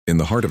In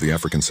the heart of the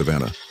African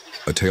savannah,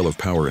 a tale of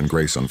power and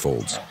grace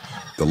unfolds.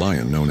 The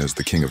lion, known as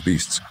the king of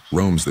beasts,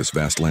 roams this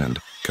vast land,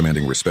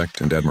 commanding respect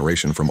and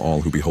admiration from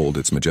all who behold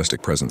its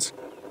majestic presence.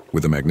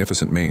 With a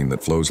magnificent mane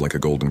that flows like a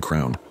golden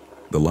crown,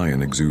 the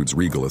lion exudes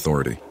regal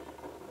authority.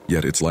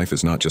 Yet its life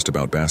is not just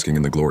about basking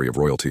in the glory of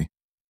royalty.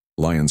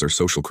 Lions are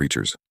social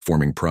creatures,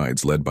 forming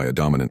prides led by a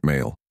dominant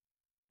male.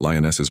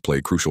 Lionesses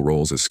play crucial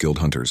roles as skilled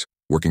hunters,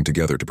 working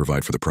together to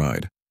provide for the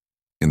pride.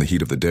 In the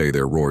heat of the day,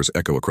 their roars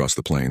echo across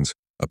the plains,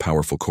 a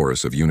powerful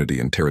chorus of unity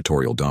and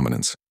territorial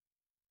dominance.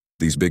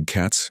 These big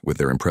cats, with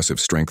their impressive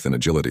strength and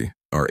agility,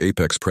 are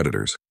apex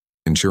predators,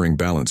 ensuring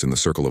balance in the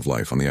circle of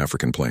life on the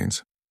African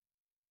plains.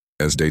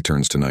 As day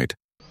turns to night,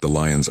 the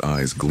lion's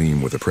eyes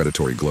gleam with a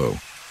predatory glow.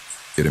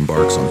 It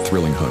embarks on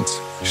thrilling hunts,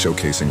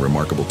 showcasing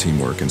remarkable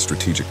teamwork and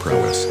strategic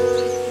prowess.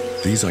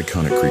 These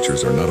iconic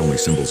creatures are not only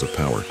symbols of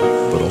power,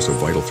 but also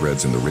vital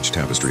threads in the rich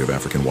tapestry of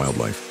African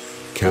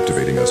wildlife,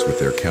 captivating us with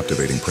their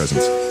captivating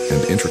presence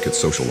and intricate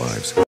social lives.